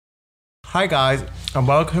Hi guys, and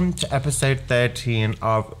welcome to episode 13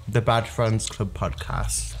 of the Bad Friends Club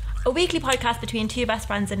podcast. A weekly podcast between two best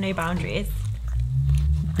friends and no boundaries.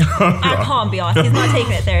 I can't be asked. He's not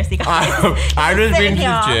taking it seriously, guys. I've just been to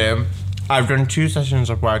the gym. I've done 2 sessions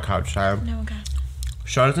of workout today. No one cares.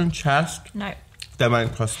 Shoulders and chest. No. Then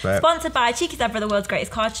went CrossFit. Sponsored by Cheeky Zebra, the world's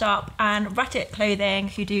greatest card shop, and Rattit Clothing,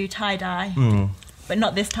 who do tie-dye. But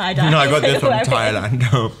not this tie-dye. No, I got this from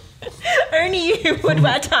Thailand. Only you would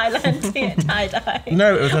wear tie-dye.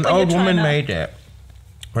 No, it was an old woman made it.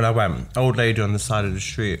 When I went, old lady on the side of the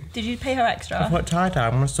street. Did you pay her extra? I thought tie-dye,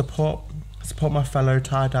 I'm going to support my fellow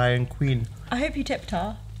tie-dyeing queen. I hope you tipped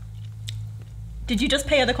her. Did you just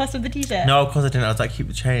pay her the cost of the t-shirt? No, of course I didn't. I was like, keep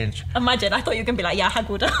the change. Imagine, I thought you were going to be like, yeah,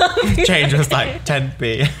 haggled up. Change was like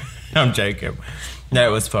 10p. I'm joking. No,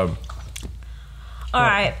 it was fun. All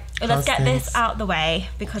right, well, let's get this out the way,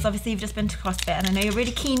 because obviously you've just been to CrossFit and I know you're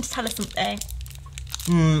really keen to tell us something.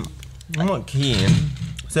 I'm not keen.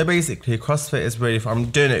 So basically, CrossFit is really fun. I'm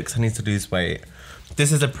doing it because I need to lose weight.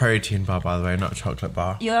 This is a protein bar, by the way, not a chocolate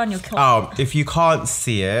bar. You're on your kill. Oh, if you can't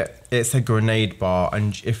see it, it's a grenade bar.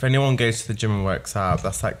 And if anyone goes to the gym and works out,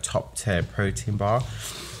 that's like top tier protein bar.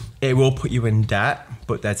 It will put you in debt,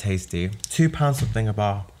 but they're tasty. £2 something a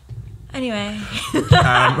bar. Anyway.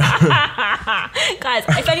 Guys,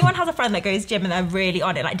 if anyone has a friend that goes gym and they're really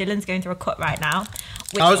on it, like Dylan's going through a cut right now.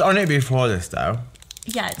 I was on it before this, though.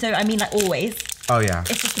 Yeah, so I mean, like, always. Oh, yeah.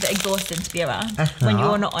 It's just a bit exhausting to be around when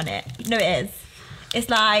you're not on it. No, it is. It's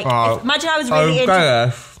like, imagine I was really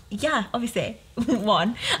into... Yeah, obviously.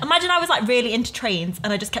 One. Imagine I was like really into trains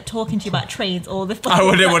and I just kept talking to you about trains all the time. I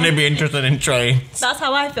wouldn't want to be interested in trains. That's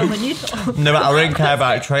how I feel when you talk. No, but I wouldn't care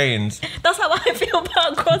about trains. That's how I feel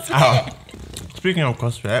about CrossFit. Oh. Speaking of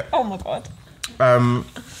CrossFit. Oh my God.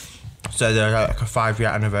 So there's like a 5-year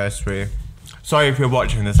anniversary. Sorry if you're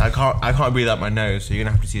watching this. I can't breathe out my nose, so you're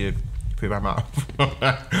gonna have to see it through my mouth.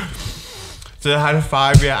 So they had a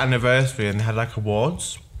 5-year anniversary and they had like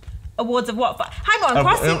awards. Awards of what? Hang on,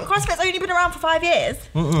 CrossFit's only been around for 5 years?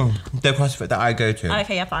 The CrossFit that I go to.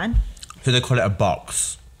 Okay, yeah, fine. So they call it a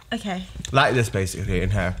box. Okay. Like this, basically, in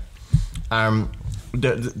here.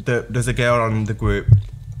 There's a girl on the group.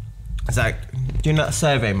 It's like, do you know that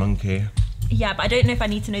Survey Monkey? Yeah, but I don't know if I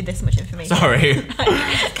need to know this much information. Sorry.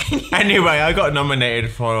 Anyway, I got nominated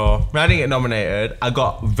for... I didn't get nominated. I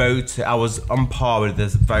got voted. I was on par with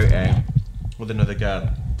this voting with another girl.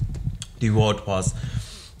 The award was...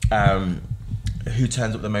 who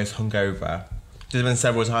turns up the most hungover. There's been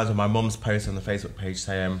several times when my mum's posted on the Facebook page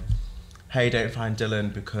saying, hey, don't find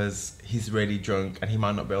Dylan because he's really drunk and he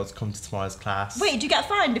might not be able to come to tomorrow's class. Wait, do you get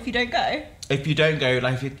fined if you don't go? If you don't go,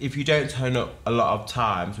 like if you don't turn up a lot of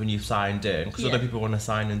times when you've signed in, because other people want to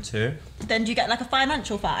sign in too. Then do you get like a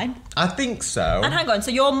financial fine? I think so. And hang on,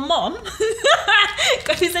 so your mum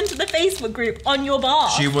goes into the Facebook group on your bar?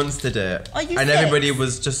 She once did it. Are you And sick? everybody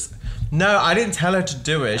was just... No, I didn't tell her to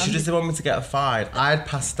do it. She just didn't want me to get a fine. I had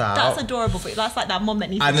passed out. That's adorable, but that's like that mum that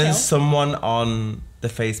needs to And chill. then someone on the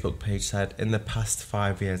Facebook page said, in the past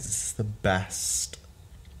 5 years, this is the best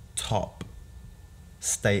top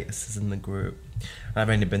statuses in the group. And I've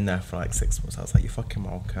only been there for like 6 months. I was like, you're fucking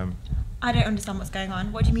welcome. I don't understand what's going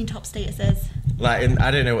on. What do you mean top statuses? Like,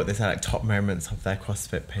 I don't know what they said, like top moments of their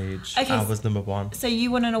CrossFit page. Okay, I was number 1. So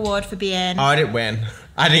you won an award for being... Oh, I didn't win.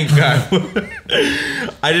 I didn't go.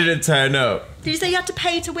 I didn't turn up. Did you say you had to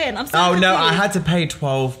pay to win? I'm so Oh, confused. no, I had to pay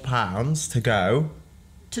 £12 to go.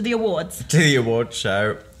 To the awards? To the award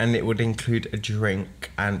show. And it would include a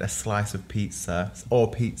drink and a slice of pizza. Or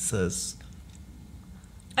pizzas.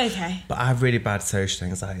 Okay. But I have really bad social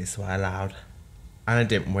anxiety, so I allowed. And I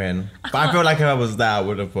didn't win. But I feel like if I was there, I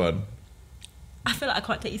would have won. I feel like I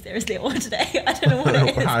can't take you seriously at all today. I don't know what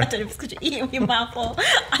it is. I don't know if it's because you're eating with your mouth or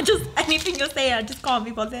anything you're saying, I just can't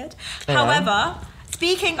be bothered. However,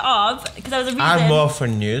 speaking of, because there was a reason... I have more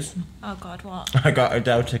fun news. Oh God, what? I got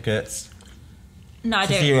Adele tickets. No, I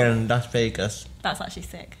to see you in Las Vegas. That's actually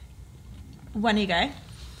sick. When are you going?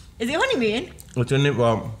 Is it your honeymoon?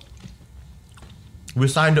 Well, we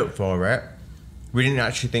signed up for it. We didn't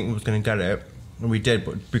actually think we was going to get it. And we did,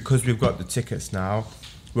 but because we've got the tickets now,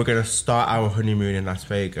 we're going to start our honeymoon in Las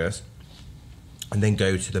Vegas and then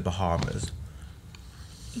go to the Bahamas.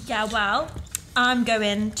 Yeah, well, I'm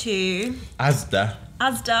going to... Asda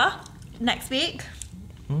next week,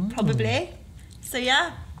 probably. So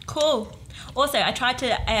yeah, cool. Also, I tried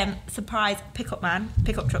to surprise pickup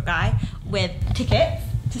truck guy with tickets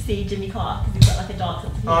to see Jimmy Carr because he's got like a dark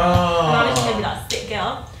sense of humour. And I was just going to be that sick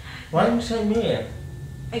girl. Why didn't you say me?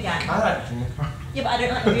 Again. I like Jimmy Carr. Yeah, but I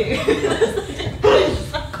don't like you.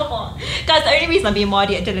 Come on. Guys, the only reason I'm being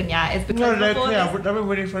mardy at Dylan, is because No, they're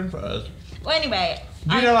really fun for us. Well, anyway,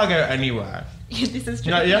 You know I go anywhere. This is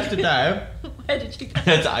true. You know, yesterday... Where did you go?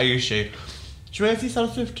 It's Ayushi. Should we see Sam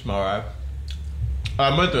Smith tomorrow?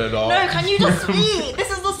 Our mother-in-law. No, can you just eat? This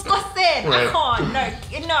is disgusting. Right. I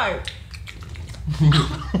can't. No.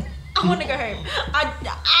 I want to go home.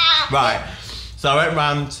 Right. So I went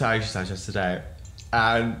round to Ayushi's house yesterday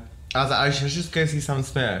and I was like, Ayushi, let's just go see Sam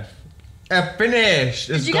Smith. It finished.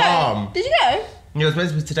 It's gone. Did you go? It was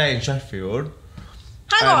supposed to be today in Sheffield.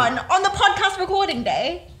 Hang on the podcast recording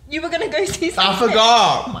day, you were going to go see Sam Smith.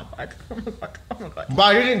 forgot. Oh my god. But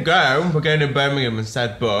I didn't go. We're going to Birmingham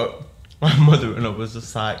instead, but my mother-in-law was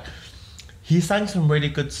just like, he sang some really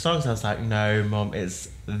good songs. I was like, no, Mum,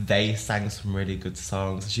 they sang some really good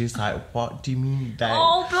songs. She was like, what do you mean they?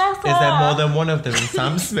 Oh, bless her. Is there more than one of them in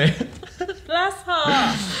Sam Smith? Bless her.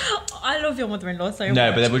 I love your mother-in-law so much.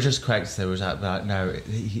 No, but they were just correct. They were like, no,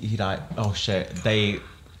 he like, oh shit, they...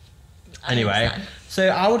 Anyway, so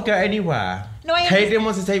I would go anywhere. No, Caitlin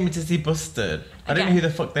wants to take me to see Busted. I don't know who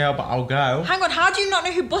the fuck they are, but I'll go. Hang on, how do you not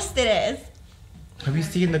know who Busted is? Have you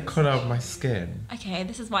seen the colour of my skin? Okay,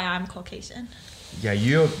 this is why I'm Caucasian. Yeah,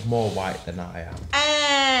 you're more white than I am.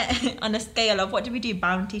 On a scale of, what did we do?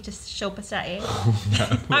 Bounty to Shilpa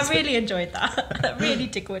No. I really enjoyed that. That really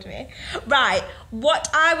tickled me. Right, what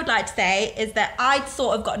I would like to say is that I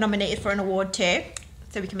sort of got nominated for an award too,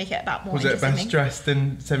 so we can make it about more Was it interesting. best dressed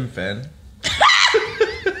in something?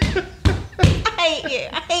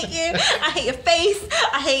 I hate your face.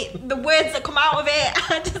 I hate the words that come out of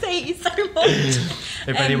it. I just hate you so much.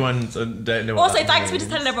 If anyone don't know what Also, that thanks for means.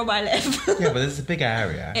 just telling everyone where I live. Yeah, but it's a big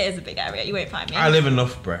area. It is a big area. You won't find me. I live in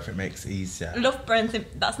Loughborough if it makes it easier. Loughborough and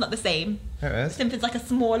that's not the same. It is. Simpson's like a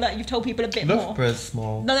smaller. You've told people a bit more. Loughborough's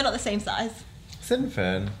small. No, they're not the same size.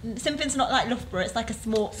 Simpson. Simpson's not like Loughborough. It's like a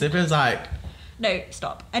small. Simpson's like... No,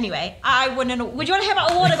 stop. Anyway, I won an award. Would you want to hear about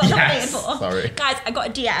an award I got nominated Yes, for? sorry. Guys, I got a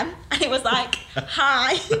DM and it was like,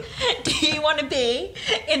 hi, do you want to be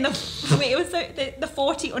in the... Wait, it was the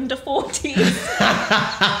 40 under 40. 40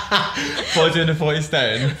 under 40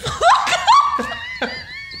 stone.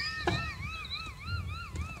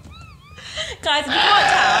 Guys, if you can't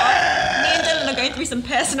tell, me and Dylan are going through some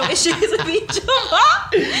personal issues with each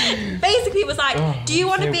other. Basically, it was like, do you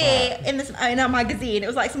want to be in our magazine? It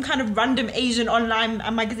was like some kind of random Asian online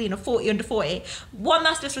magazine of 40 under 40. One,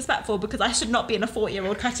 that's disrespectful because I should not be in a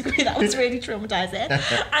 40-year-old category. That was really traumatizing.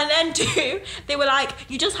 And then two, they were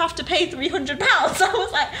like, you just have to pay £300. I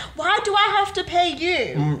was like, why do I have to pay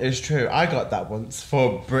you? It's true. I got that once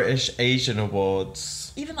for British Asian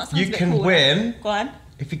Awards. Even that sounds You a bit can cooler. win Go on.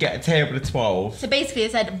 if you get a table of 12. So basically,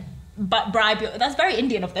 it said, but bribe your... That's very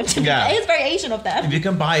Indian of them to be Yeah. fair. It's very Asian of them. If you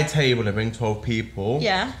can buy a table and bring 12 people,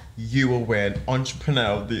 Yeah. you will win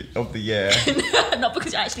Entrepreneur of the Year. Not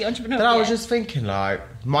because you're actually entrepreneur. But I was just thinking, like,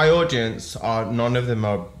 my audience none of them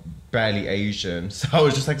are barely Asian, so I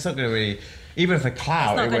was just like, it's not going to really, even for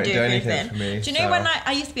clout, it won't do anything for me. Do you know when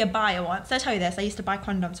I used to be a buyer once? Did I tell you this? I used to buy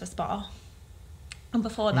condoms for Spa. And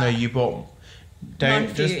before that... No, you bought...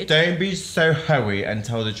 Don't be so hurry and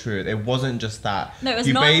tell the truth. It wasn't just that. No, it was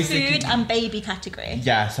non-food and baby category.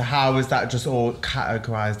 Yeah, so how is that just all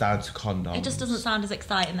categorised down to condoms? It just doesn't sound as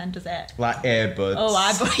exciting then, does it? Like earbuds.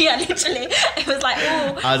 Oh, yeah, literally. It was like,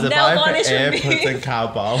 oh, I was a nail buyer varnish for removed. earbuds and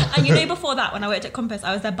cowbell. And you know, before that, when I worked at Compass,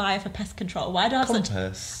 I was their buyer for pest control. Why do I have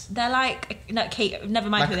Compass? such... They're like... No, Kate, never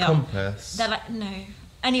mind Like who they Compass? are. They're like... No.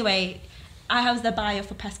 Anyway, I was their buyer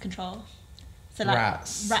for pest control. So like,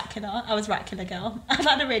 Rats. Rat killer. I was rat killer girl. I've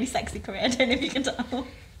had a really sexy career. I don't know if you can tell.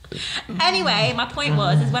 Anyway, my point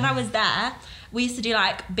is when I was there, we used to do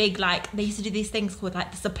like big, like, they used to do these things called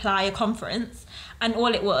like the supplier conference. And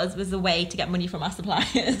all it was a way to get money from our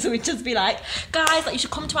suppliers. So we'd just be like, guys, like, you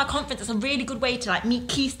should come to our conference. It's a really good way to like meet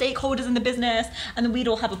key stakeholders in the business. And then we'd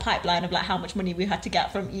all have a pipeline of like how much money we had to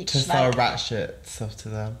get from each. To sell rat shit stuff to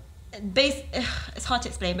them. It's hard to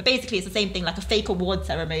explain, but basically it's the same thing, like a fake award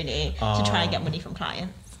ceremony to try and get money from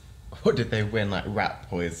clients. What did they win, like rat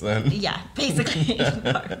poison? Yeah, basically.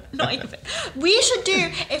 No, not even. We should do,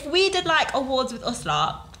 if we did like awards with us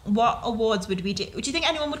lot, what awards would we do? Do you think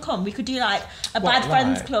anyone would come? We could do like a Bad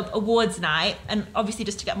Friends Club awards night, and obviously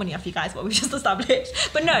just to get money off you guys, what we've just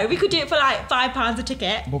established. But no, we could do it for like £5 a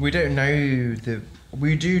ticket. But we don't know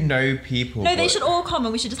we do know people. No, they should all come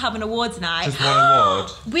and we should just have an awards night. Just one award.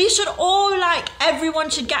 We should all, like, everyone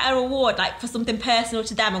should get an award, like, for something personal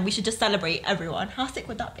to them, and we should just celebrate everyone. How sick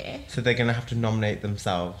would that be? So they're going to have to nominate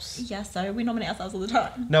themselves. Yeah, so we nominate ourselves all the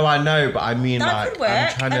time. No, I know, but I mean, That like, could work,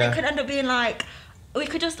 I'm trying and to... it could end up being, like, we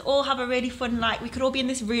could just all have a really fun, like, we could all be in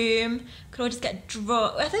this room, could all just get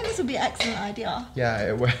drunk. I think this would be an excellent idea. Yeah,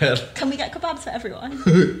 it will. Can we get kebabs for everyone?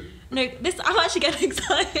 No, I'm actually getting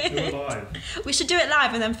excited. We should do it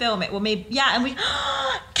live and then film it. Well, maybe, yeah, and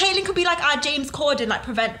Caitlin could be like our James Corden, like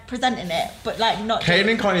presenting it, but like not.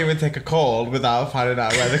 Caitlin can't even take a call without finding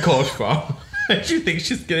out where the call's from. She thinks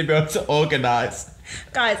she's going to be able to organise.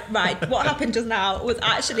 Guys, right, what happened just now was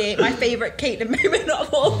actually my favourite Caitlin moment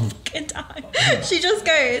of all fucking time. She goes,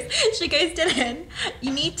 Dylan,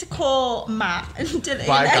 you need to call Matt. And Dylan,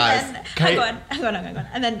 right, guys. And then, hang on.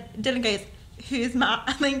 And then Dylan goes, who's Matt?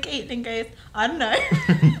 And then Caitlin goes, I don't know.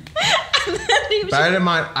 Bear in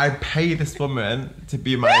mind, I pay this woman to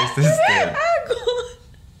be my assistant. Oh, God.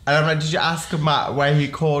 And I'm like, did you ask Matt where he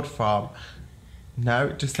called from? No,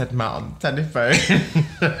 it just said Matt on the telephone.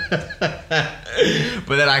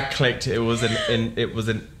 But then I clicked. It was an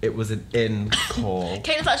in call.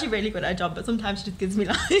 Caitlin's actually really good at her job, but sometimes she just gives me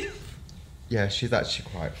life. Yeah, she's actually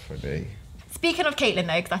quite funny. Speaking of Caitlin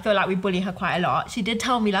though, because I feel like we bully her quite a lot, she did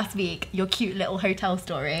tell me last week your cute little hotel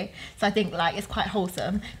story. So I think like it's quite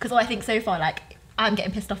wholesome. Because all I think so far, like I'm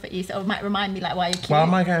getting pissed off at you, so it might remind me like why you're cute. Why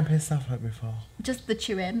am I getting pissed off like before? Just the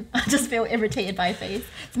chewing. I just feel irritated by your face.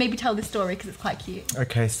 So maybe tell the story because it's quite cute.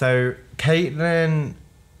 Okay, so Caitlin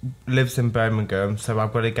lives in Birmingham, so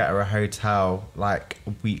I've got to get her a hotel like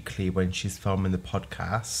weekly when she's filming the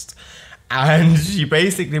podcast. And she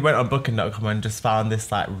basically went on Booking.com and just found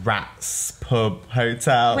this like Rats Pub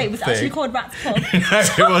hotel. Wait, was it actually called Rats Pub? No,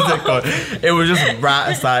 it wasn't called. It was just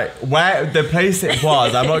Rats, like where the place it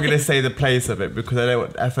was. I'm not going to say the place of it because I don't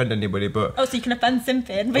want to offend anybody, but... Oh, so you can offend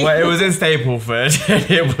Simpin. Well, it was in Stapleford and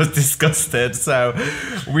it was disgusting. So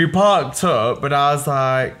we parked up and I was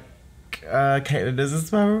like, Caitlin, does this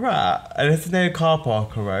smell a rat? And it's no car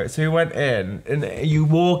park, right? So we went in and you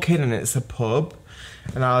walk in and it's a pub.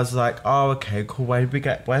 And I was like, oh, okay, cool.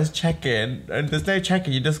 Where's check-in? And there's no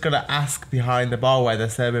check-in. You're just going to ask behind the bar where they're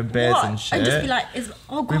serving beers and shit. And just be like,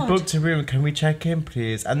 oh, God. We booked a room. Can we check in,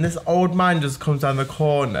 please? And this old man just comes down the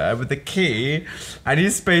corner with the key. And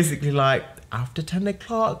he's basically like, after 10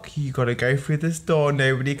 o'clock, you got to go through this door.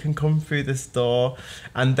 Nobody can come through this door.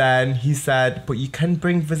 And then he said, but you can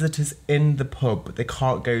bring visitors in the pub, but they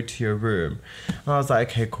can't go to your room. And I was like,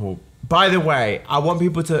 okay, cool. By the way, I want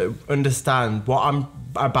people to understand what I'm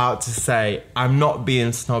about to say. I'm not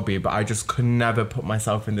being snobby, but I just could never put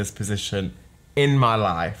myself in this position in my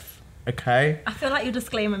life. Okay? I feel like your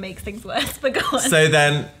disclaimer makes things worse, but go on. So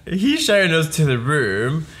then he's showing us to the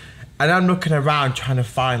room, and I'm looking around trying to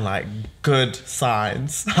find like good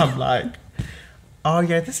signs. I'm like, oh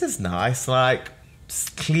yeah, this is nice. Like, it's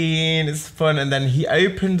clean, it's fun. And then he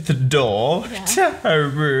opened the door to her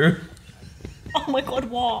room. Oh my God,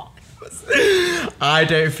 what? I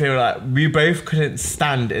don't feel like we both couldn't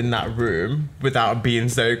stand in that room without being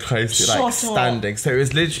so close to like standing. So it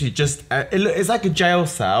was literally just it's like a jail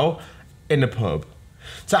cell in a pub.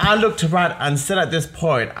 So I looked around and still at this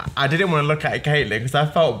point I didn't want to look at Caitlin because I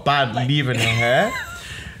felt bad leaving her here.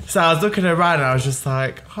 So I was looking around and I was just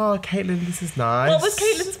like, oh, Caitlin, this is nice. What was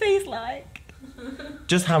Caitlin's face like?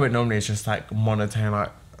 Just how it normally is, just like monotone, like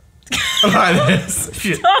like this.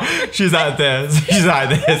 She's like this. She's like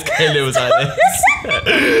this. Caitlin was like this.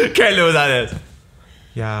 Caitlin was like this.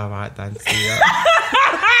 Yeah, right then. See ya.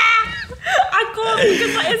 I can't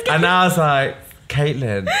because that is. And I was like,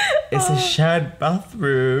 Caitlin, it's a shared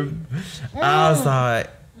bathroom. I was like,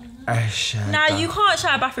 a shared bathroom. You can't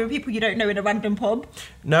share a bathroom with people you don't know in a random pub.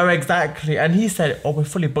 No, exactly. And he said, oh, we're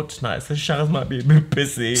fully booked tonight, so showers might be a bit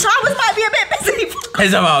busy. Showers might be a bit busy. And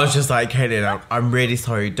so I was just like, Caitlin, I'm really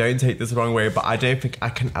sorry. Don't take this the wrong way, but I don't think I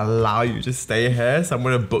can allow you to stay here. So I'm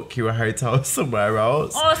going to book you a hotel somewhere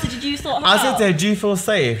else. Oh, so did you sort her I out? said, do you feel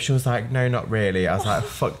safe? She was like, no, not really. I was like,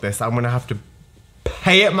 fuck this. I'm going to have to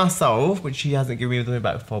pay it myself, which she hasn't given me the money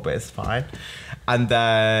back before, but it's fine. And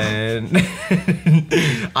then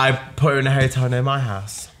I put her in a hotel near my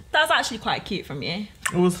house. That's actually quite cute from you.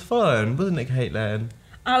 It was fun, wasn't it, Caitlin?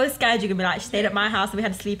 I was scared you were going to be like, she stayed at my house and we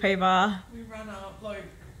had a sleepover. We ran out, like...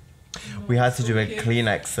 We had to do a clean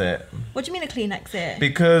exit. What do you mean a clean exit?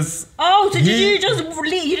 Because... Oh, so did you just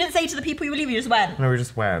leave? You didn't say to the people you were leaving, you just went? No, we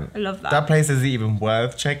just went. I love that. That place isn't even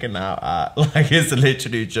worth checking out at. Like, it's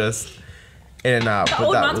literally just in and out. That but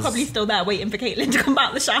old that man's was... probably still there waiting for Caitlin to come out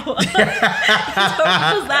of the shower. He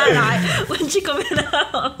was there, like, when she coming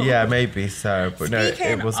out. Yeah, maybe so. But Speaking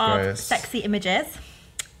no, it was of gross. sexy images.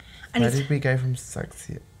 Where did we go from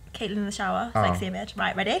sexy? Caitlin in the shower, Oh. sexy image.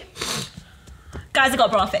 Right, ready? Guys, I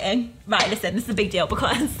got bra fitting. Right, listen, this is a big deal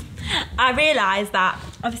because I realised that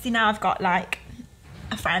obviously now I've got like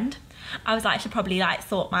a friend. I was like, I should probably like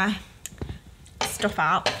sort my stuff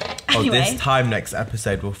out. Anyway. Oh, this time next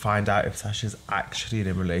episode we'll find out if Sasha's actually in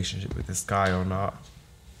a relationship with this guy or not.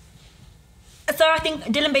 So I think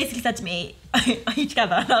Dylan basically said to me, are you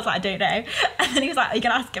together? And I was like, I don't know. And then he was like, are you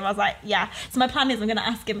going to ask him? I was like, yeah. So my plan is I'm going to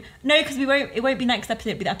ask him. No, because it won't be next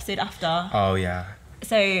episode, it'll be the episode after. Oh, yeah.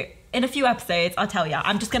 So in a few episodes, I'll tell you,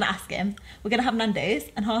 I'm just going to ask him. We're going to have Nando's,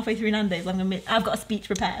 and halfway through Nando's, I've got a speech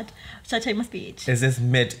prepared. Should I tell you my speech? Is this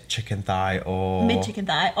mid chicken thigh or... Mid chicken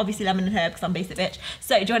thigh, obviously lemon and herb, because I'm basic bitch.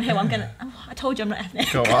 So do you want to hear what I'm going to... Oh, I told you I'm not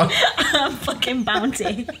ethnic. Go on. I'm fucking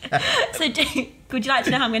bounty. So would you like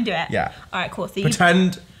to know how I'm going to do it? Yeah. All right, cool. So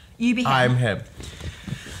Pretend you be him. I'm him.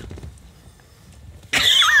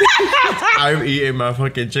 I'm eating my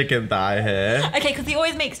fucking chicken thigh here. Okay, because he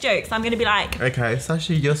always makes jokes. So I'm going to be like... Okay,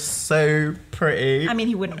 Sashi, you're so pretty. I mean,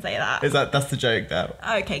 he wouldn't say that. That's the joke though?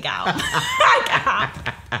 Okay, gal.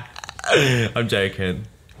 I'm joking.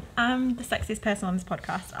 I'm the sexiest person on this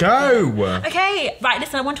podcast. Go! Okay, right,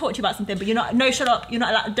 listen, I want to talk to you about something, but you're not... No, shut up. You're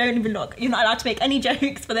not allowed... Don't even look. You're not allowed to make any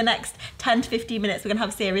jokes for the next 10 to 15 minutes. We're going to have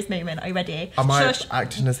a serious moment. Are you ready? Am I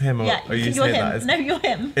acting as him or yeah, are you you're saying him. that? No, you're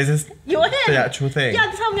him. Is this you're him. the actual thing? Yeah,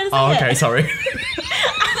 that's how I'm going to say it. Oh, okay, it. sorry.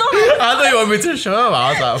 I thought you wanted me to show him.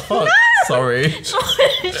 I was like, fuck, sorry.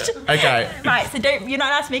 Okay. Right, so you're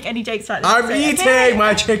not allowed to make any jokes like this. I'm eating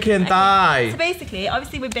my chicken thigh. So basically,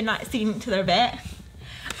 obviously we've been like seeing each other a bit.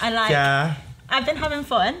 And like... Yeah. I've been having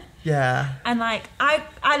fun. Yeah. And like I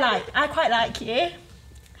quite like you.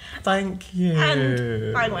 Thank you.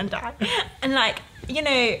 And I won't die. And like, you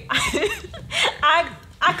know, I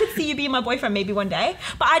could see you being my boyfriend maybe one day.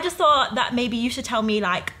 But I just thought that maybe you should tell me,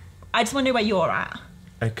 like, I just want to know where you're at.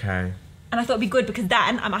 Okay. And I thought it'd be good because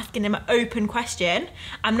then I'm asking him an open question.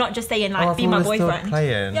 I'm not just saying like be my boyfriend. Still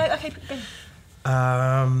playing. Yeah, okay, go.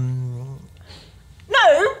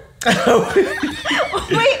 No.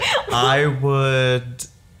 Wait. I would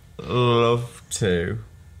love to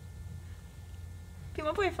be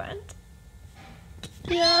my boyfriend.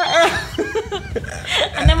 Yeah.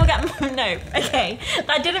 And then we'll get... No, okay.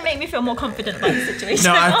 That didn't make me feel more confident about the situation.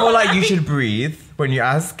 No, I feel like you should breathe when you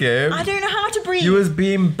ask him. I don't know how to breathe. You was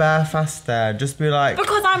being bare fast there. Just be like...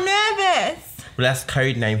 Because I'm nervous. Let's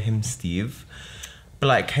code name him Steve. But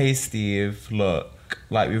like, hey Steve, look.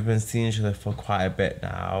 Like, we've been seeing each other for quite a bit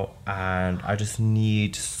now, and I just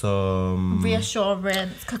need some...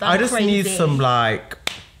 reassurance, because I just need some, like...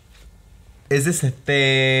 Is this a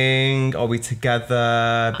thing? Are we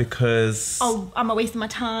together? Because... Oh, am I wasting my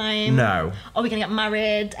time? No. Are we going to get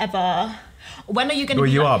married ever? When are you going to be...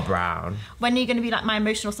 Well, you like, are brown. When are you going to be, like, my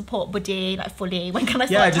emotional support buddy, like, fully? When can I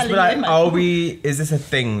start yeah, just telling be like, you? Is this a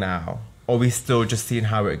thing now? Or are we still just seeing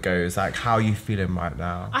how it goes? Like, how are you feeling right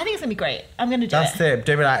now? I think it's going to be great. I'm going to do That's it.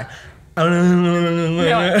 Don't be like... No,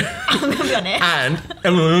 I'm going to be honest. And...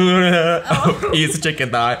 Eat a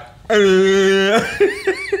chicken thigh.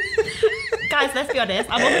 Guys, let's be honest.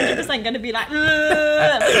 I'm 100% going to be like...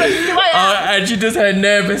 And she does her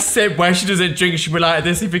nervous sip where she doesn't drink. She'll be like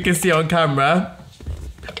this, if you can see on camera.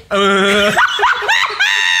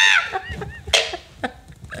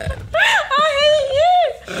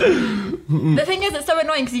 The thing is, it's so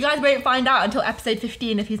annoying because you guys won't find out until episode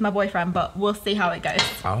 15 if he's my boyfriend, but we'll see how it goes.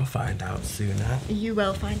 I'll find out sooner. You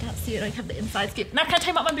will find out soon. I have the inside scoop. Now, can I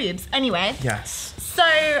tell you about my boobs? Anyway. Yes. So,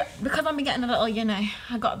 because I've been getting a little, you know,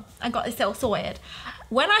 I got this all sorted.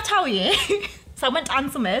 When I tell you, so I went to Ann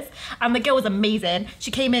Summers and the girl was amazing.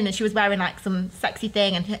 She came in and she was wearing like some sexy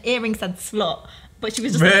thing and her earring said slut. But she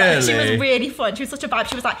was just like, she was really fun. She was such a vibe.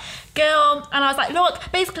 She was like, girl, and I was like, look,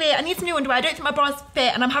 basically, I need some new underwear. I don't think my bra's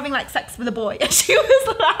fit, and I'm having like sex with a boy. And she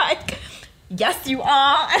was like, yes, you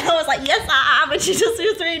are. And I was like, yes, I am. And she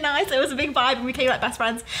was really nice. It was a big vibe, and we became like best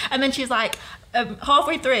friends. And then she was like,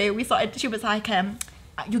 halfway through, she was like,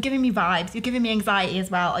 you're giving me vibes. You're giving me anxiety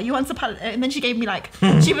as well. Are you on some... And then she gave me like...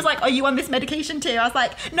 She was like, are you on this medication too? I was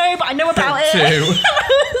like, no, but I know about it. I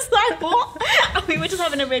was like, what? And we were just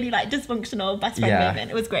having a really like dysfunctional best friend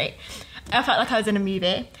moment. It was great. I felt like I was in a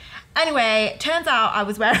movie. Anyway, turns out I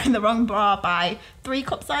was wearing the wrong bra by 3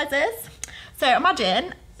 cup sizes. So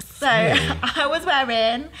imagine... So I was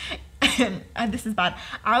wearing... and this is bad.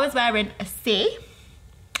 I was wearing a C...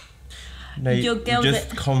 No, you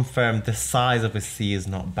just confirmed the size of a C is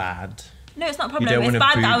not bad. No, it's not a problem. It's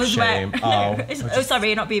bad that I was wearing...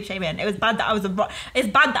 sorry, not boob shaming. It was bad that I was... It's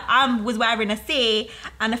bad that I was wearing a C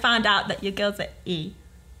and I found out that your girl's at E.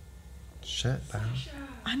 Shit, man.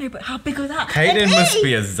 I know, but how big was that? Kaden must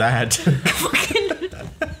be a Z.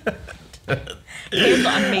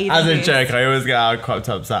 As a joke, I always get out of crop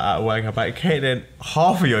tops at work. I'm like, Kaden,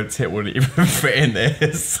 half of your tit wouldn't even fit in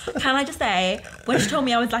this. Can I just say, when she told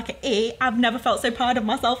me I was like an E, I've never felt so proud of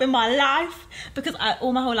myself in my life. Because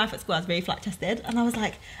all my whole life at school, I was very flat tested. And I was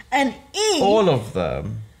like, an E? All of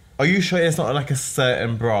them? Are you sure it's not like a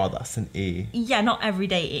certain bra that's an E? Yeah, not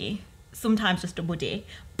everyday E. sometimes just a buddy.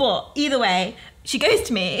 But either way, she goes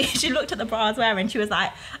to me, she looked at the bra I was wearing, she was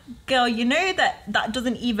like, girl, you know that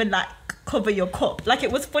doesn't even like cover your cup. Like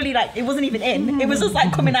it was fully like, it wasn't even in. It was just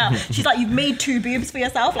like coming out. She's like, you've made 2 boobs for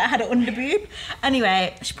yourself. Like I had an under boob.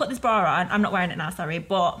 Anyway, she put this bra on. I'm not wearing it now, sorry.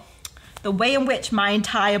 But the way in which my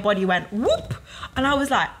entire body went whoop. And I was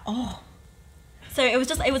like, oh. So it was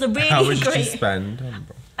a really How much great... did you spend on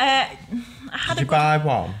bra? I had Did you buy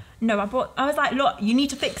one? No, I was like, look, you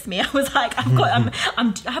need to fix me. I was like, I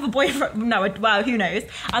have a boyfriend. No, well, who knows?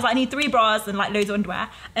 I was like, I need 3 bras and like loads of underwear.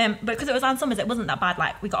 But because it was Ann Summers, it wasn't that bad.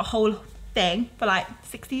 Like we got a whole thing for like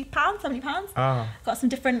 £60, £70. Oh. Got some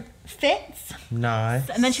different fits. Nice.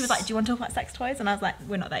 And then she was like, do you want to talk about sex toys? And I was like,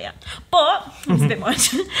 we're not there yet. But it was a bit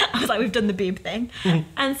much. I was like, we've done the boob thing.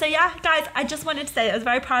 And so yeah, guys, I just wanted to say it was a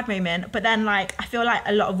very proud moment. But then like, I feel like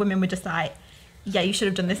a lot of women were just like, yeah, you should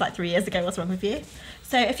have done this like 3 years ago. What's wrong with you?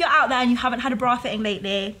 So if you're out there and you haven't had a bra fitting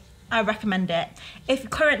lately, I recommend it. If you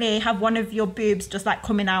currently have one of your boobs just like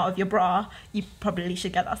coming out of your bra, you probably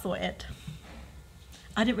should get that sorted.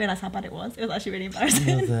 I didn't realise how bad it was. It was actually really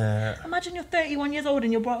embarrassing. Was it? Imagine you're 31 years old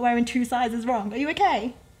and you're wearing 2 sizes wrong. Are you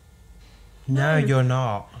okay? No, you're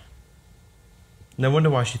not. No wonder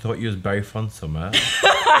why she thought you was both on summer.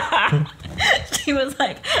 She was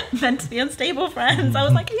like mentally unstable friends. I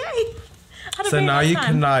was like, yay. So now you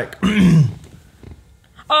can like...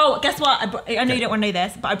 Oh, guess what? I know you don't want to know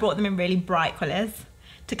this, but I brought them in really bright colours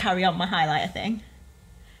to carry on my highlighter thing.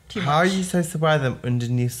 How are you supposed to wear them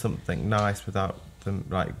underneath something nice without them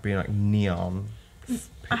like being like neon?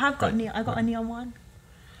 I have got neon. I got a neon one.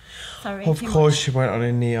 Sorry. Of course she went on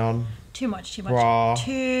a neon. Too much. Bra.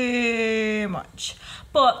 Too much.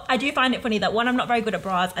 But I do find it funny that 1, I'm not very good at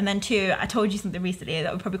bras, and then 2, I told you something recently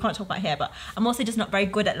that we probably can't talk about here, but I'm also just not very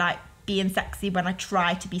good at like being sexy when I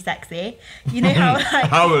try to be sexy. You know how like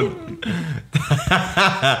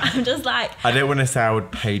I'm just like, I don't want to say I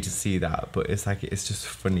would pay to see that, but it's like it's just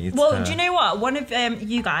funny. Well, do you know what? One of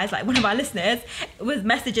you guys, like one of our listeners, was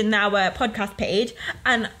messaging our podcast page,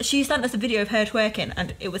 and she sent us a video of her twerking,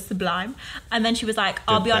 and it was sublime. And then she was like,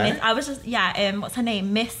 "I'll be honest, I was just what's her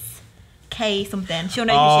name, Miss K something. She'll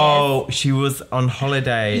know who she is." She was on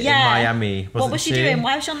holiday in Miami. What was she doing?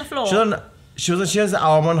 Why was she on the floor? She was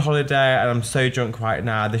I'm on holiday and I'm so drunk right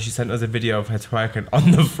now. Then she sent us a video of her twerking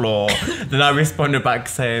on the floor. Then I responded back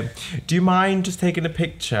saying, do you mind just taking a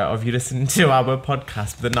picture of you listening to our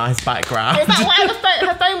podcast with a nice background? Is that why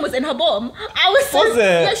her phone was in her bum? Was it?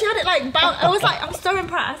 Yeah, she had it like I was like, I'm so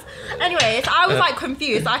impressed. Anyway, so I was like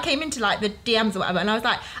confused. I came into like the DMs or whatever, and I was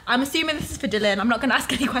like, I'm assuming this is for Dylan. I'm not going to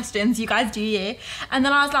ask any questions. You guys do you? And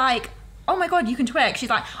then I was like, oh my god, you can twerk. She's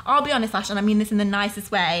like, I'll be honest, Ash, and I mean this in the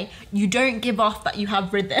nicest way, you don't give off that you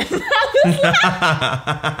have rhythm. She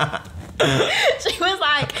was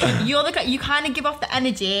like, you kind of give off the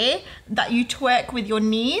energy that you twerk with your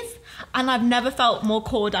knees, and I've never felt more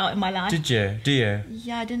called out in my life. Did you? Do you?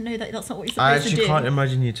 Yeah, I didn't know that's not what you're supposed to do. I actually can't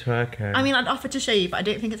imagine you twerking. I mean, I'd offer to show you, but I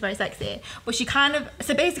don't think it's very sexy. But she kind of...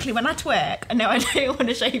 So basically, when I twerk... I know I don't want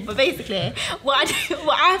to show you, but basically, what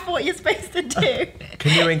I thought you're supposed to do...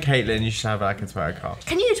 Can you and Caitlin, you should have like a twerk off.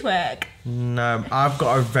 Can you twerk? No, I've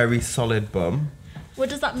got a very solid bum. What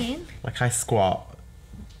does that mean? Like I squat,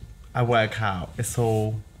 I work out. It's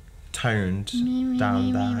all toned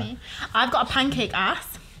down there. I've got a pancake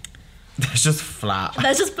ass. They're just flat.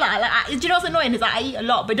 They're just flat. Like, do you know what's annoying? Is like, I eat a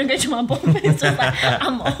lot, but don't go to my bum. It's just like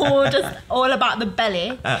I'm all about the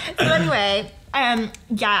belly. So anyway,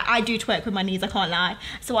 yeah, I do twerk with my knees. I can't lie.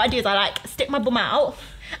 So what I do is I like stick my bum out,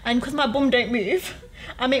 and because my bum don't move,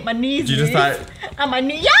 I make my knees move. Just like, and my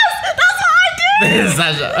knee. Yes, that's what I do.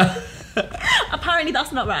 Sasha. Apparently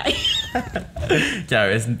that's not right. No,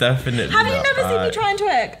 it's definitely. Have you never seen me try and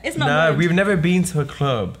twerk? It's not. No, good. We've never been to a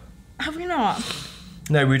club. Have we not?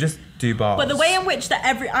 No, we just do bars. But the way in which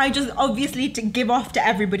I just obviously to give off to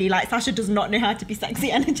everybody, like Sasha does not know how to be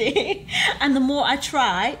sexy energy. And the more I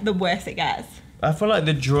try, the worse it gets. I feel like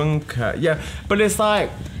the drunker, yeah, but it's like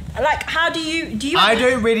how do you I've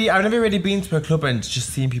never really been to a club and just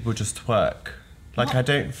seen people just twerk. Like what? I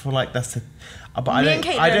don't feel like that's a but I don't go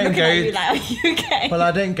like, are you okay? Well,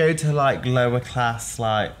 I don't go to like lower class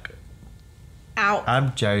like out.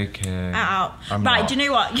 I'm joking. Out. I'm right, not. do you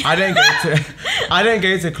know what? I don't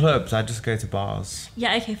go to clubs, I just go to bars.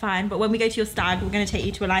 Yeah, okay, fine. But when we go to your stag, we're gonna take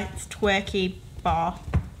you to a like twerky bar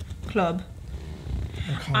club.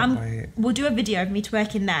 I can't wait. We'll do a video of me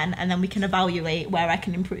twerking then, and then we can evaluate where I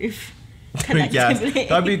can improve. Yes,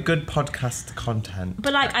 that'd be good podcast content.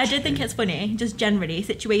 But like, I did think it's funny, just generally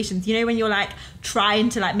situations. You know, when you're like trying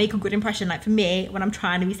to like make a good impression. Like for me, when I'm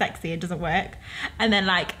trying to be sexy, it doesn't work. And then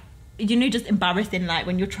like, you know, just embarrassing, like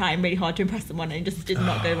when you're trying really hard to impress someone and it just did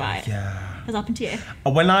not go right? Yeah. Has happened to you?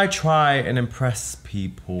 When I try and impress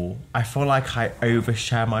people, I feel like I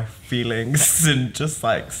overshare my feelings and just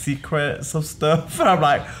like secrets of stuff. And I'm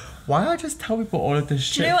like, why don't I just tell people all of this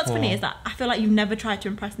shit? Do you know what's for? funny is that I feel like you've never tried to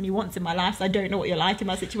impress me once in my life, so I don't know what you're like in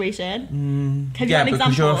my situation. Have you got an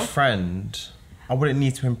example? Because you're a friend. I wouldn't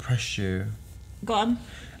need to impress you. Go on.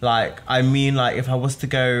 Like, I mean, like, if I was to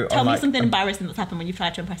go... Tell on, me like, something embarrassing that's happened when you've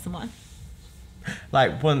tried to impress someone.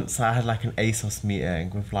 Like, once I had, like, an ASOS meeting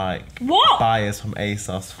with, like... What? Buyers from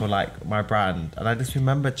ASOS for, like, my brand. And I just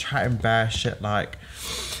remember chatting bare shit, like...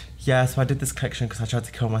 Yeah, so I did this collection because I tried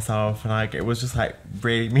to kill myself. And, like, it was just, like,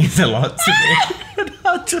 really means a lot to me. And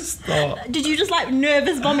I just thought... Did you just, like,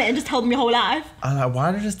 nervous vomit and just tell them your whole life? I was like,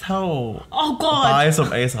 why did I just tell... Oh, God. Buyers from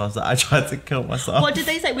ASOS that I tried to kill myself? What did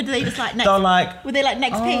they say? Were they just, like, next... They're like... Were they, like,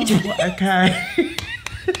 next page? Okay.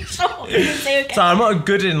 Sure, say okay. So I'm not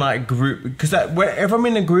good in like group because if I'm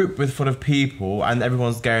in a group with full of people and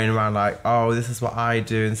everyone's going around like, oh, this is what I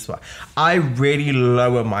do and so I really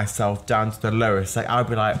lower myself down to the lowest. Like I'll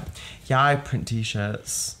be like, yeah, I print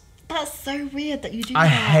t-shirts. That's so weird that you do I that.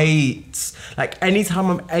 hate like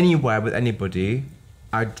anytime I'm anywhere with anybody,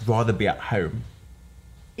 I'd rather be at home.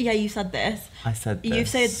 Yeah, you said this. I said this. You've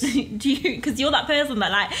said, do you? Because you're that person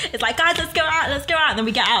that like, it's like, guys, let's go out, and then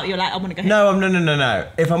we get out. You're like, I want to go home. No.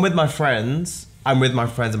 If I'm with my friends,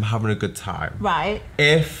 I'm having a good time. Right.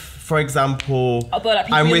 If, for example,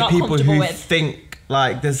 like I'm with people who with. think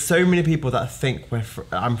like there's so many people that think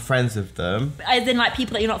I'm friends with them. As in like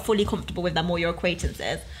people that you're not fully comfortable with them or your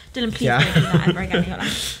acquaintances. Dylan, please Yeah. don't do that ever again in your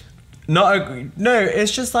life. No,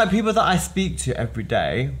 it's just like people that I speak to every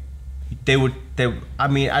day. I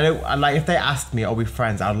mean, if they asked me, are we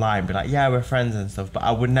friends? I'd lie and be like, yeah, we're friends and stuff, but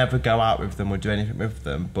I would never go out with them or do anything with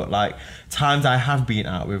them. But like, times I have been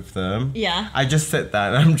out with them, yeah, I just sit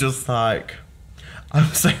there and I'm just like,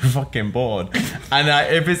 I'm so fucking bored. And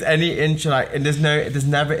if it's any and there's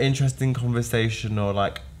never interesting conversation or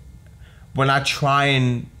like, when I try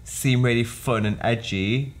and seem really fun and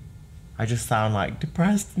edgy, I just sound like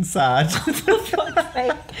depressed and sad. For fuck's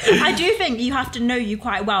sake. I do think you have to know you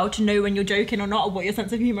quite well to know when you're joking or not, or what your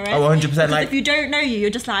sense of humour is. Oh, 100%. Because like, if you don't know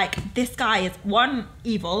you're just like, this guy is one,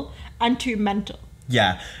 evil, and two, mental.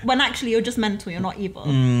 Yeah. When actually you're just mental, you're not evil.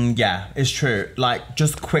 Yeah, it's true. Like,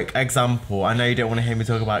 just quick example. I know you don't want to hear me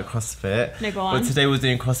talk about CrossFit. No, go on. But today we're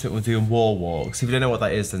doing CrossFit, we're doing wall walks. If you don't know what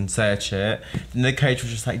that is, then search it. And the coach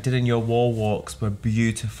was just like, Dylan, your wall walks were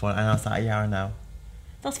beautiful. And I was like, yeah, I know.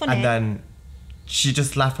 That's funny. And then she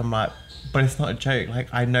just laughed. I'm like, but it's not a joke. Like,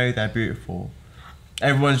 I know they're beautiful.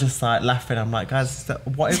 Everyone's just like laughing. I'm like, guys,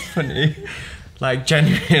 what is funny? Like,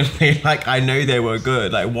 genuinely, like, I know they were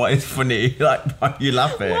good. Like, what is funny? Like, why are you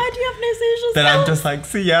laughing? Why do you have no social Then skills? I'm just like,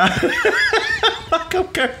 see ya. Like,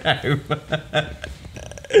 I'm going home.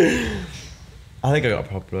 I think I got a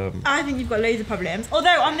problem. I think you've got loads of problems.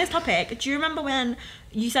 Although, on this topic, do you remember when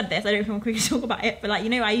you said this? I don't think we can talk about it, but like, you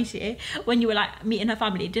know Aisha, when you were like meeting her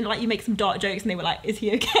family, didn't like you make some dark jokes and they were like, is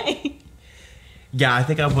he okay? Yeah, I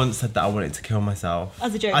think I once said that I wanted to kill myself.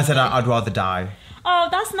 As a joke? I said I'd rather die. Oh,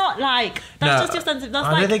 that's not like, that's just your sense of, that's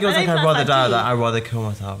I don't think it was like I'd rather die, deep. that I'd rather kill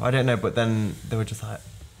myself. I don't know, but then they were just like,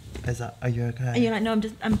 are you okay? And you're like, no,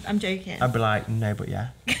 I'm joking. I'd be like, no, but yeah.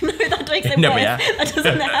 No, that makes it No, worse. but yeah. That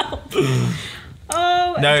doesn't help.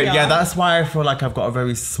 Oh, no, dear. yeah, that's why I feel like I've got a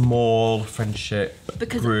very small friendship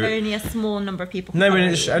because group. only a small number of people. No,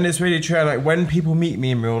 and it's really true. Like, when people meet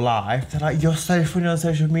me in real life, they're like, you're so funny on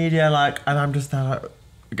social media, like, and I'm just there like,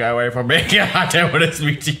 go away from me. I don't want to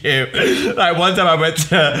speak to you. Like, one time I went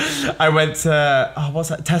to what's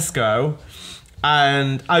that, Tesco,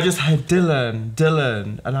 and I just heard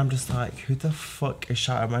Dylan, and I'm just like, who the fuck is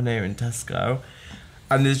shouting my name in Tesco?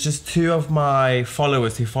 And there's just two of my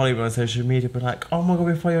followers who follow me on social media, but like, oh my god,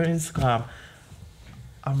 we follow you on Instagram.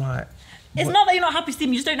 I'm like, it's not that you're not happy to see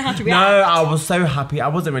them, you just don't know how to react. no, I was so happy. I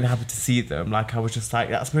wasn't really happy to see them. Like, I was just like,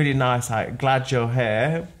 that's really nice. Like, glad you're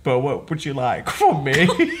here. But what would you like from me?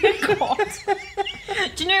 Oh God.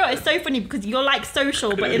 Do you know what? It's so funny because you're like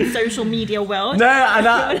social, but in social media world.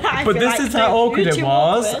 No, but this is how awkward it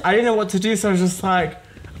was. Awkward. I didn't know what to do, so I was just like,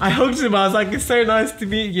 I hugged them. I was like, it's so nice to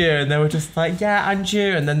meet you. And they were just like, yeah, and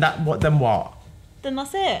you. And then what? Then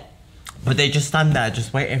that's it. But they just stand there,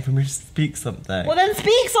 just waiting for me to speak something. Well, then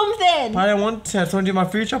speak something. But I don't want to. I just want to do my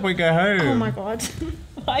food shop and go home. Oh my god,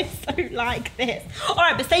 I so like this. All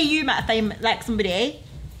right, but say you met like somebody,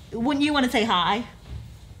 wouldn't you want to say hi?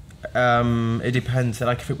 It depends.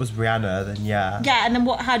 Like, if it was Rihanna, then yeah. Yeah, and then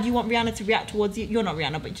what? How do you want Rihanna to react towards you? You're not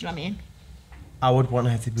Rihanna, but do you know what I mean? I would want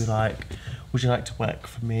her to be like, would you like to work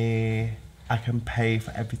for me? I can pay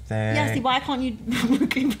for everything. Yeah, see, why can't you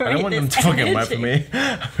recuperate? I don't want them to fucking work for me.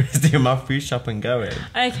 I'm just doing my food shop and going.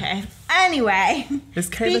 Okay. Anyway. Is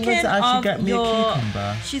Caitlin going to actually get me a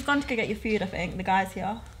cucumber? She's gone to go get your food, I think. The guy's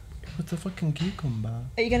here. What's a fucking cucumber?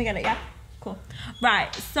 Are you going to get it, yeah? Cool.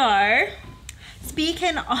 Right, so,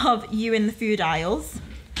 speaking of you in the food aisles,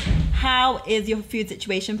 how is your food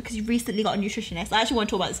situation? Because you recently got a nutritionist. I actually want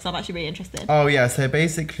to talk about this because I'm actually really interested. Oh yeah, so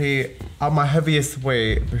basically at my heaviest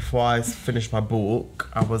weight before I finished my bulk,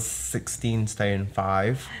 I was 16 stone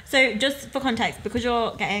 5. So just for context, because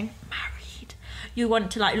you're getting married, you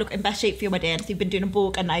want to like look in best shape for your wedding, so you've been doing a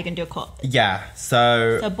bulk and now you're going to do a cut. Yeah,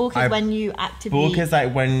 so bulk is when you actively... Bulk is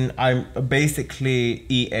like when I'm basically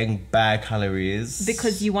eating bare calories.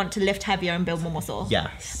 Because you want to lift heavier and build more muscle.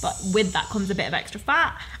 Yes. But with that comes a bit of extra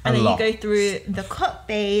fat. And then you go through the cut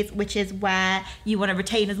phase, which is where you want to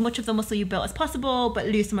retain as much of the muscle you built as possible, but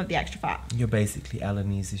lose some of the extra fat. You're basically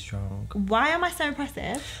Ellen Easy Strong. Why am I so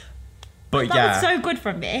impressive? But that was so good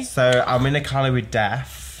from me. So I'm in a calorie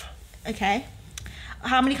death. Okay.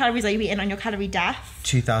 How many calories are you eating on your calorie death?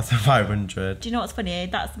 2,500. Do you know what's funny?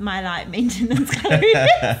 That's my like maintenance calories.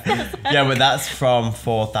 Yeah, but that's from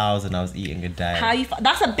 4,000 I was eating a day.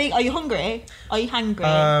 That's a big... Are you hungry? Are you hungry?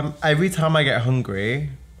 Every time I get hungry,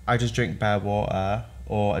 I just drink bare water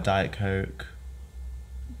or a Diet Coke.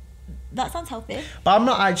 That sounds healthy. But I'm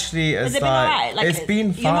not actually as... Has it been alright? It's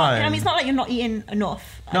been fine. I mean, it's not like you're not eating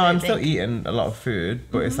enough. No, I'm still eating a lot of food,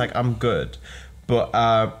 but it's like I'm good.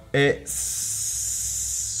 But it's...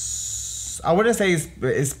 I wouldn't say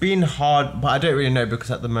it's been hard, but I don't really know because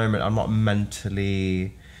at the moment I'm not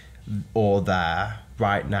mentally all there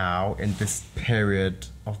right now in this period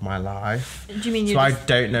of my life. Do you mean so I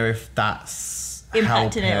don't know if that's impacting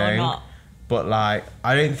helping it or not? But like,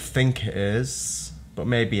 I don't think it is, but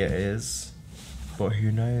maybe it is. But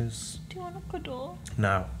who knows? Do you want a cuddle?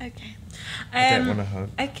 No. Okay. I don't want to hug.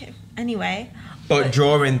 Okay. Anyway. But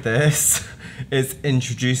during this, it's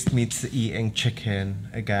introduced me to eating chicken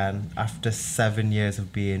again after 7 years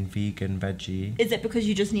of being vegan, veggie. Is it because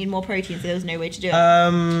you just need more protein, so there's no way to do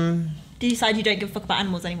it? Do you decide you don't give a fuck about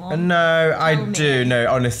animals anymore? No, I do. No,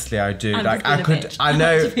 honestly, I do. Like I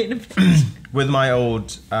know with my old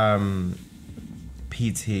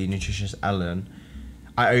PT nutritionist Ellen,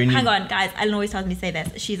 Hang on, guys. Ellen always tells me to say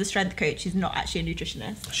this. She's a strength coach. She's not actually a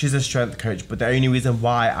nutritionist. She's a strength coach, but the only reason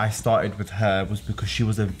why I started with her was because she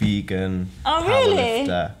was a vegan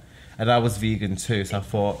powerlifter. And I was vegan too, so I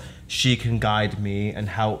thought she can guide me and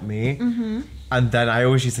help me. Mm-hmm. And then I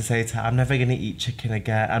always used to say to her, I'm never going to eat chicken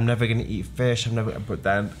again. I'm never going to eat fish. But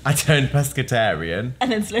then I turned pescatarian.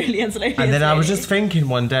 And then slowly. And then I was just thinking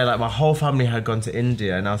one day, like my whole family had gone to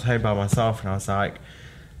India and I was home by myself and I was like,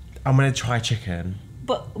 I'm going to try chicken.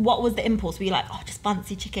 But what was the impulse? Were you like, oh, just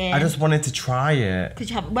fancy chicken? I just wanted to try it.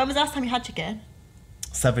 When was the last time you had chicken?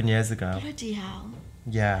 7 years ago. Bloody hell.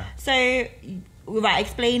 Yeah. So, right,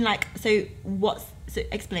 explain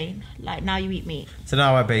explain, like now you eat meat. So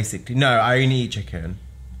now I only eat chicken.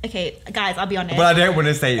 Okay, guys, I'll be honest. But I don't want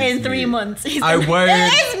to say it's in 3 months. I won't.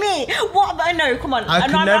 It is me. What? No, come on. I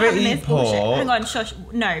can never eat pork. Hang on, shush.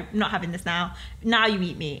 No, not having this now. Now you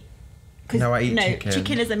eat meat. No, I eat chicken.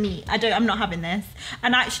 Chicken is a meat. I'm not having this.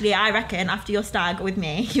 And actually, I reckon after your stag with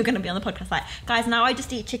me, you're going to be on the podcast like, guys, now I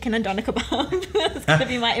just eat chicken and doner kebab. That's going to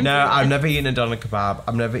be my influence. No, I've never eaten a doner kebab.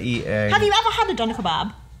 I've never eaten... Have you ever had a doner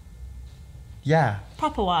kebab? Yeah.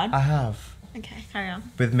 Proper one? I have. Okay, carry on.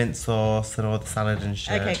 With mint sauce and all the salad and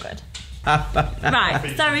shit. Okay, good.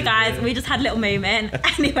 Right, sorry guys, we just had a little moment.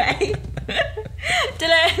 Anyway,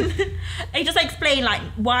 Dylan, you just explain like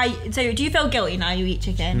why. So, do you feel guilty now you eat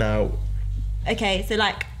chicken? No. Okay, so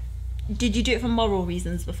like, did you do it for moral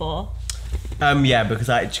reasons before? Yeah, because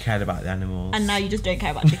I actually cared about the animals. And now you just don't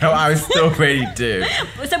care about chicken. No, I still really do.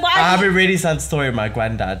 So why? I have a really sad story my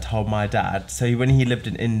granddad told my dad. So when he lived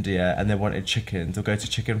in India and they wanted chickens, they'll go to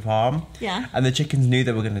chicken farm. Yeah. And the chickens knew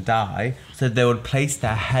they were going to die, so they would place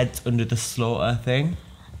their heads under the slaughter thing.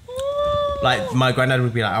 Like my granddad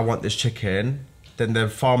would be like, I want this chicken. Then the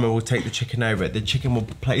farmer will take the chicken over. The chicken will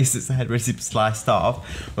place its head ready to be sliced off.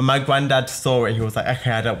 When my granddad saw it, he was like,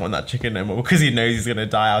 okay, I don't want that chicken no more because he knows he's going to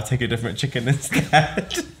die. I'll take a different chicken instead.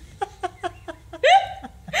 That's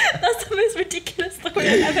the most ridiculous story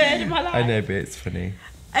I've ever heard in my life. I know, but it's funny.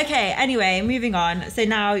 Okay, anyway, moving on. So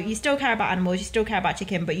now you still care about animals, you still care about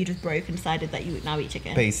chicken, but you just broke and decided that you now eat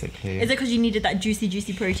chicken. Basically. Is it because you needed that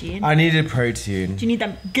juicy protein? I needed protein. Do you need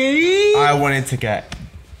them gay? I wanted to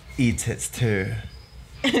eat it too.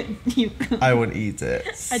 I want to eat it.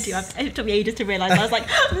 I do. It took me ages to realise. I was like,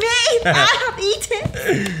 me! I have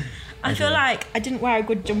eaten. I feel like I didn't wear a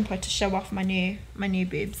good jumper to show off my new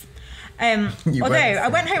boobs. Although I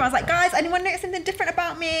went home, I was like, guys, anyone notice something different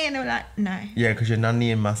about me? And they were like, no. Yeah, because your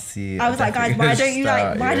nanny and Massey. I was like, guys, why don't you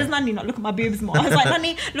why does nanny not look at my boobs more? I was like,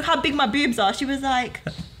 nanny, look how big my boobs are. She was like,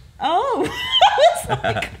 oh. I was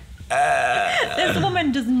like, this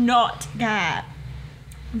woman does not care.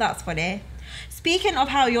 That's funny. Speaking of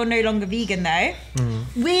how you're no longer vegan though,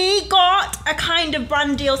 we got a kind of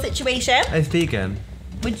brand deal situation. It's vegan.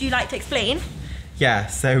 Would you like to explain? Yeah,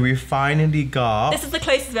 so we finally got... This is the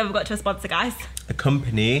closest we've ever got to a sponsor, guys. A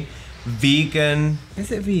company, vegan...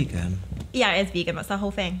 Is it vegan? Yeah, it is vegan. That's the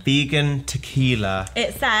whole thing. Vegan tequila.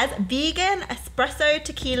 It says vegan espresso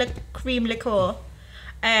tequila cream liqueur.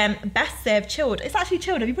 Best served chilled. It's actually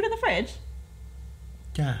chilled. Have you put it in the fridge?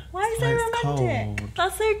 Yeah. Why is it so romantic? Cold.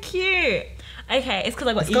 That's so cute. Okay, it's because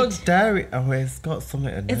I got It's got dairy. Oh, it's got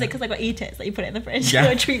something in it. Is it because I got eat-its that you put it in the fridge?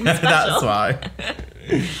 Yeah. Treatment special. That's why.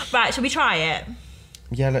 Right, should we try it?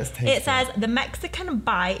 Yeah, let's taste it. It says the Mexican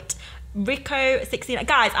Bite Rico 69.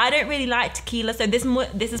 Guys, I don't really like tequila, so this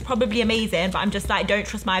is probably amazing, but I'm just like, don't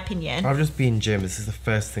trust my opinion. I've just been gym. This is the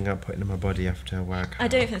first thing I'm putting in my body after a workout. I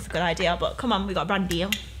don't think it's a good idea, but come on, we got a brand deal.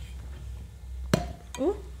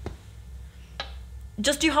 Ooh.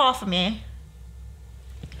 Just do half of me.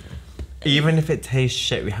 Even if it tastes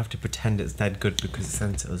shit, we have to pretend it's dead good because it's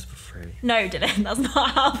sent to us for free. No, Dylan, that's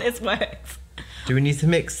not how this works. Do we need to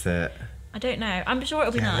mix it? I don't know. I'm sure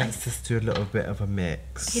it'll be nice. Let's just do a little bit of a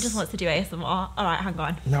mix. He just wants to do ASMR. All right, hang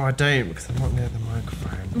on. No, I don't because I'm not near the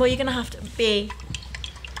microphone. Well, you're going to have to be...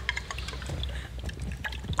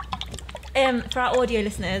 For our audio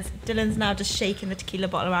listeners, Dylan's now just shaking the tequila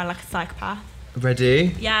bottle around like a psychopath.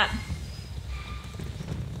 Ready? Yeah.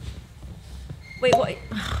 Wait, what?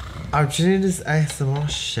 I'm doing this ASMR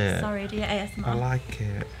shit. Sorry, do your ASMR. I like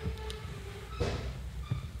it.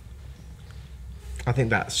 I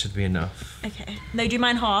think that should be enough. Okay. No, do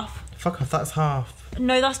mine half. Fuck off, that's half.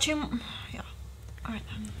 No, that's too... Yeah. All right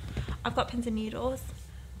then. I've got pins and needles.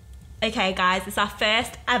 Okay, guys, it's our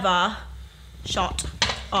first ever shot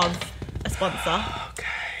of a sponsor. Okay.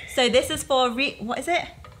 So this is for... what is it?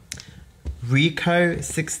 Rico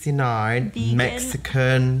 69 Vegan.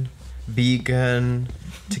 Mexican vegan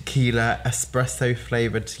tequila espresso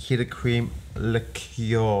flavored tequila cream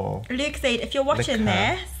liqueur. Luke said, if you're watching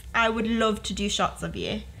this, I would love to do shots of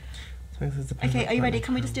you. Okay, are you ready?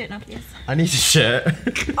 Can we just do it now, please? I need a shit.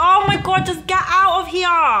 Oh my god, just get out of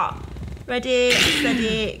here. Ready,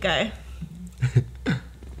 steady, go.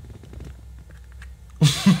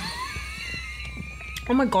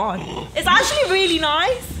 Oh my god. It's actually really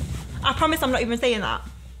nice. I promise I'm not even saying that.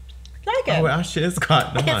 Like it? Oh, it actually is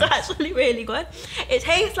quite nice. It's actually really good. It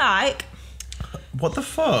tastes like... What the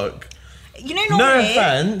fuck? You know, normally... No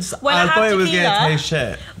offence, when I thought tequila, it was going to taste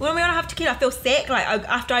shit. When we want to have tequila, I feel sick. Like,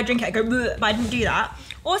 after I drink it, I go, bleh, but I didn't do that.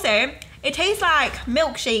 Also, it tastes like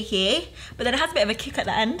milkshakey, but then it has a bit of a kick at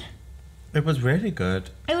the end. It was really good.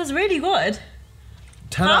 It was really good.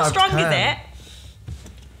 10 How out of strong 10. is it?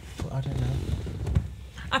 Well, I don't know.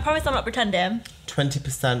 I promise I'm not pretending.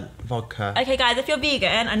 20% vodka. Okay, guys, if you're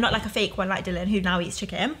vegan and not like a fake one like Dylan, who now eats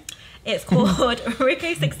chicken, it's called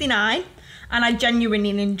Rico 69, and I genuinely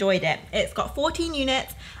enjoyed it. It's got 14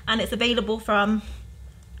 units, and it's available from,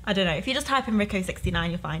 I don't know, if you just type in Rico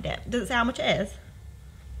 69, you'll find it. Does it say how much it is?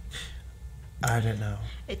 I don't know.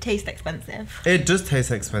 It tastes expensive. It does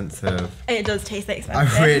taste expensive. It does taste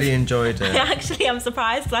expensive. I really enjoyed it. Actually, I'm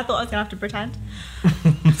surprised because I thought I was going to have to pretend.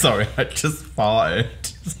 Sorry, I just farted.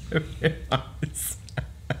 So nice.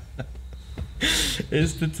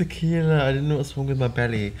 It's the tequila. I didn't know what's wrong with my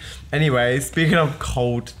belly. Anyway, speaking of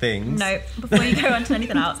cold things. No, before you go on to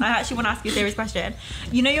anything else, I actually want to ask you a serious question.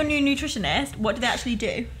 You know your new nutritionist, what do they actually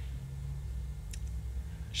do?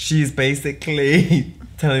 She's basically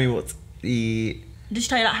telling me what to eat. Did she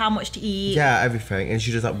tell you like how much to eat? Yeah, everything. And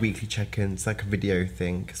she does like weekly check-ins, like a video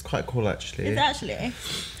thing. It's quite cool actually. Is it actually?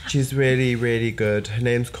 She's really, really good. Her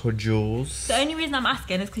name's called Jules. The only reason I'm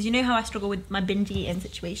asking is because you know how I struggle with my binge eating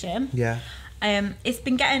situation. Yeah. It's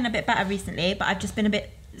been getting a bit better recently, but I've just been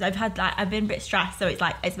I've been a bit stressed, so it's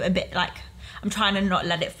a bit like I'm trying to not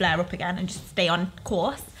let it flare up again and just stay on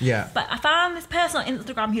course. Yeah. But I found this person on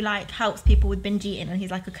Instagram who like helps people with binge eating, and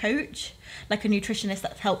he's like a coach, like a nutritionist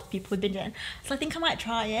that helps people with binge eating. So I think I might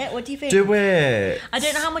try it. What do you think? Do it. I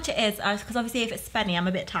don't know how much it is because obviously if it's spenny, I'm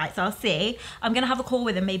a bit tight, so I'll see. I'm gonna have a call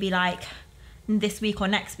with him maybe like this week or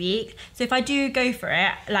next week. So if I do go for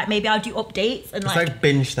it, like maybe I'll do updates and it's like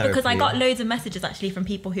binge therapy. because I got loads of messages actually from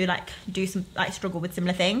people who like do some like struggle with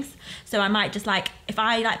similar things. So I might just like, if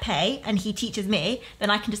I like pay and he teaches me, then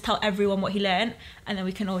I can just tell everyone what he learned, and then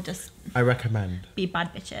we can all just I recommend be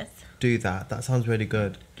bad bitches. do that. That sounds really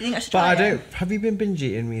good. Do you think I should But try I it? don't. Have you been binge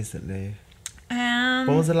eating recently?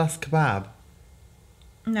 What was the last kebab?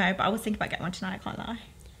 No, but I was thinking about getting one tonight, I can't lie.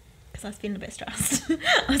 Because I was feeling a bit stressed.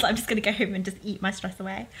 I was like, I'm just going to go home and just eat my stress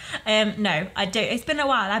away. No, I don't. It's been a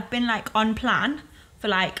while. I've been like on plan for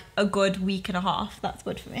like a good week and a half. That's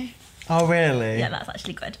good for me. Oh, really? Yeah, that's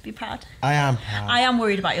actually good. Be proud. I am proud. I am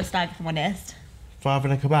worried about your stag, if I'm honest. For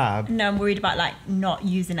having a kebab? No, I'm worried about like not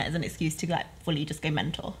using it as an excuse to like fully just go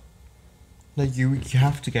mental. No, you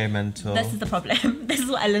have to go mental. This is the problem. This is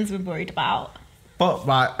what Ellen's been worried about. But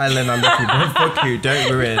right, Ellen, I'm looking. Don't fuck you.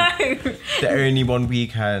 Don't ruin No. the only one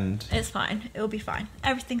weekend. It's fine. It'll be fine.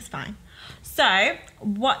 Everything's fine. So,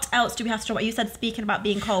 what else do we have to talk about? You said speaking about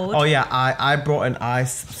being cold. Oh yeah, I brought an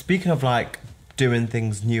ice. Speaking of like doing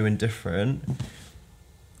things new and different,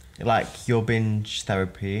 like your binge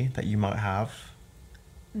therapy that you might have.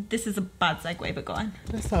 This is a bad segue, but go on.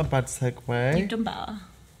 That's not a bad segue. You've done better.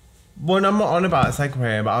 Well, I'm not on about a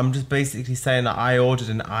segue, but I'm just basically saying that I ordered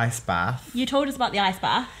an ice bath. You told us about the ice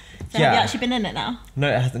bath. So Yeah. have you actually been in it now? No,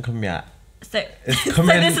 it hasn't come yet. So, It's so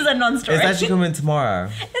coming. this is a non-story. It's actually coming tomorrow.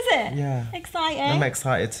 Is it? Yeah. Exciting. I'm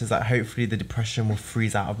excited to like hopefully the depression will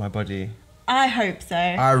freeze out of my body. I hope so.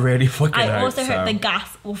 I really fucking hope so. I also hope the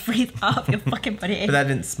gas will freeze out of your fucking body. But that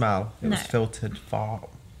didn't smell. It was No. filtered fart.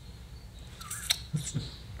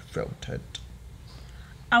 Filtered.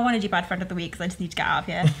 I wanted you bad friend of the week because I just need to get out of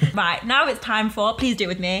here. Right, now it's time for, please do it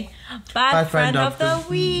with me, bad friend of the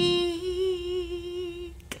week.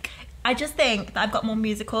 I just think that I've got more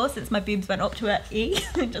musical since my boobs went up to an E.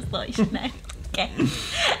 I just thought you should know. Okay.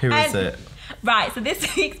 Who is it? Right, so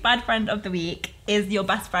this week's bad friend of the week is your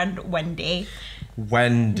best friend, Wendy.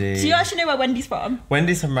 Wendy. Do you actually know where Wendy's from?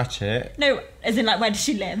 Wendy's from Ratchet. No, as in like, where does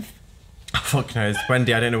she live? Fuck knows.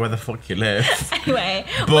 Wendy, I don't know where the fuck you live. Anyway,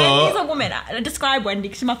 But Wendy's a woman. Describe Wendy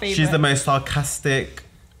because she's my favourite. she's the most sarcastic,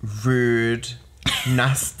 rude,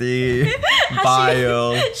 nasty,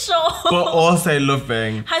 vile, Sure. but also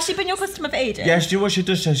loving. Has she been your customer for ages? Yeah, she what she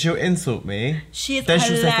does. She'll insult me. She is Then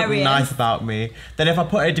she'll say something hilarious. nice about me. Then if I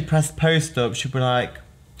put a depressed post up, she'll be like,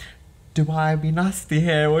 do I be nasty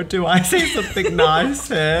here or do I say something nice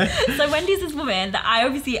here? So Wendy's this woman that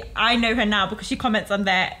I know her now because she comments on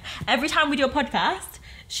there. Every time we do a podcast,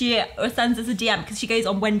 she sends us a DM because she goes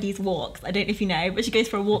on Wendy's walks. I don't know if you know, but she goes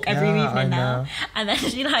for a walk every Yeah, evening I now. know. And then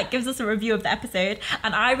she like gives us a review of the episode.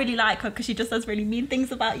 And I really like her because she just says really mean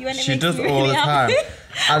things about you and it She makes does me all really the happy. time.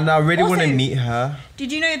 And I really want to Also, meet her.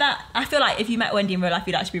 Did you know that? I feel like if you met Wendy in real life,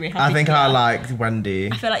 you'd actually be really happy. I think to meet I her. like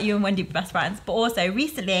Wendy. I feel like you and Wendy are best friends. But also,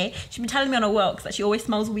 recently, she's been telling me on her walks that she always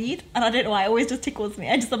smells weed. And I don't know why, it always just tickles me.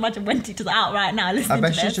 I just imagine Wendy just out right now listening I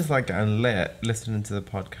bet to this. she's just like getting lit listening to the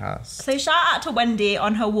podcast. So shout out to Wendy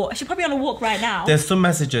on her walk. She's probably on a walk right now. There's some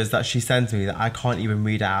messages that she sends me that I can't even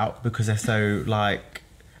read out because they're so like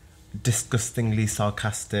disgustingly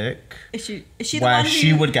sarcastic. Is she the Where one who...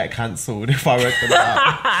 she would get cancelled if I read them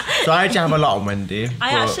out. So I actually have a lot on Wendy.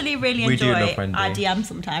 I but actually really we do enjoy love Wendy. our DMs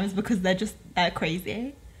sometimes because they're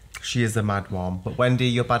crazy. She is a mad one. But Wendy,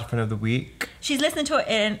 your bad friend of the week. She's listening to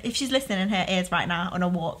it if she's listening in her ears right now on a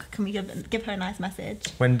walk, can we give her a nice message?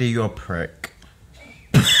 Wendy, you're a prick.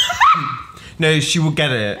 No, she will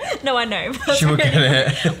get it. No, I know. She will get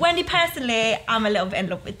it. Wendy, personally, I'm a little bit in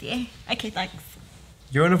love with you. Okay, thanks.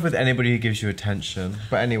 You're in love with anybody who gives you attention.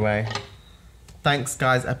 But anyway, thanks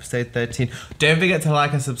guys, episode 13. Don't forget to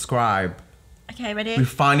like and subscribe. Okay, ready? We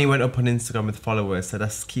finally went up on Instagram with followers, so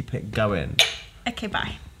let's keep it going. Okay,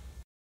 bye.